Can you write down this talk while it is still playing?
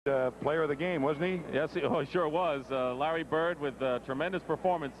Player of the game, wasn't he? Yes, he sure was. Larry Bird with tremendous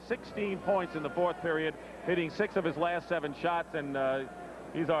performance. 16 points in the fourth period, hitting 6 of his last 7 shots, and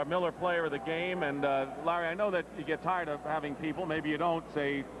he's our Miller player of the game. And Larry, I know that you get tired of having people, maybe you don't,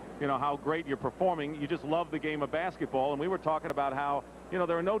 say, you know, how great you're performing. You just love the game of basketball, and we were talking about how, you know,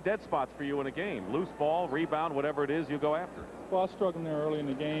 there are no dead spots for you in a game. Loose ball, rebound, whatever it is, you go after. Well, I was struggling there early in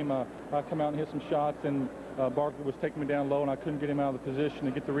the game. I come out and hit some shots, and Barkley was taking me down low, and I couldn't get him out of the position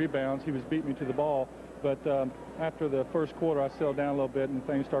to get the rebounds. He was beating me to the ball. But after the first quarter, I settled down a little bit, and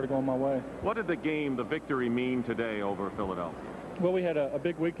things started going my way. What did the game, the victory, mean today over Philadelphia? Well, we had a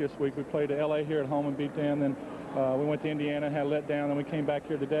big week this week. We played L.A. here at home and beat them. Then we went to Indiana, had a letdown, and we came back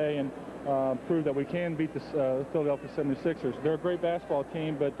here today and proved that we can beat the Philadelphia 76ers. They're a great basketball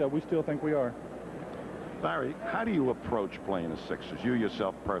team, but we still think we are. Larry, how do you approach playing the Sixers, you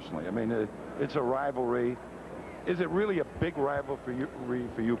yourself personally? I mean, it's a rivalry. Is it really a big rival for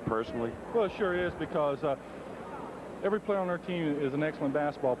you personally? Well, it sure is, because every player on our team is an excellent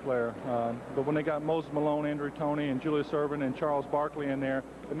basketball player. But when they got Moses Malone, Andrew Toney, and Julius Erving and Charles Barkley in there,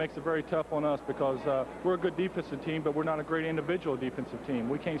 it makes it very tough on us, because we're a good defensive team, but we're not a great individual defensive team.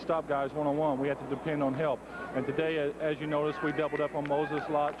 We can't stop guys one-on-one. We have to depend on help. And today, as you noticed, we doubled up on Moses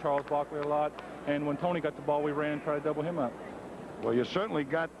a lot, Charles Barkley a lot, and when Toney got the ball, we ran and tried to double him up. Well, you certainly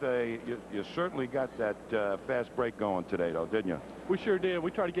got that fast break going today, though, didn't you? We sure did. We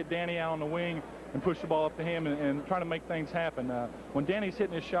tried to get Danny out on the wing and push the ball up to him and try to make things happen. When Danny's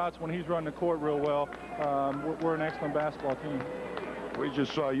hitting his shots, when he's running the court real well, we're an excellent basketball team. We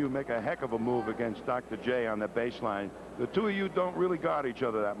just saw you make a heck of a move against Dr. J on the baseline. The two of you don't really guard each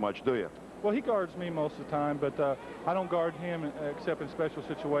other that much, do you? Well, he guards me most of the time, but I don't guard him except in special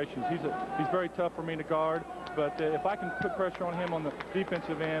situations. He's very tough for me to guard, but if I can put pressure on him on the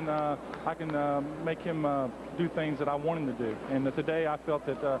defensive end, I can make him do things that I want him to do. And today I felt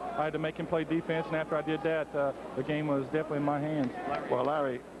that I had to make him play defense, and after I did that, the game was definitely in my hands. Well,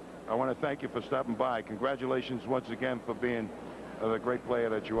 Larry, I want to thank you for stopping by. Congratulations once again for being the great player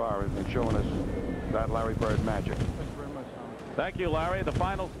that you are and showing us that Larry Bird magic. Thank you, Larry. The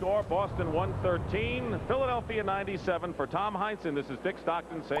final score, Boston 113, Philadelphia 97. For Tom Heinsohn, this is Dick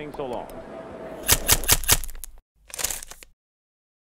Stockton saying so long.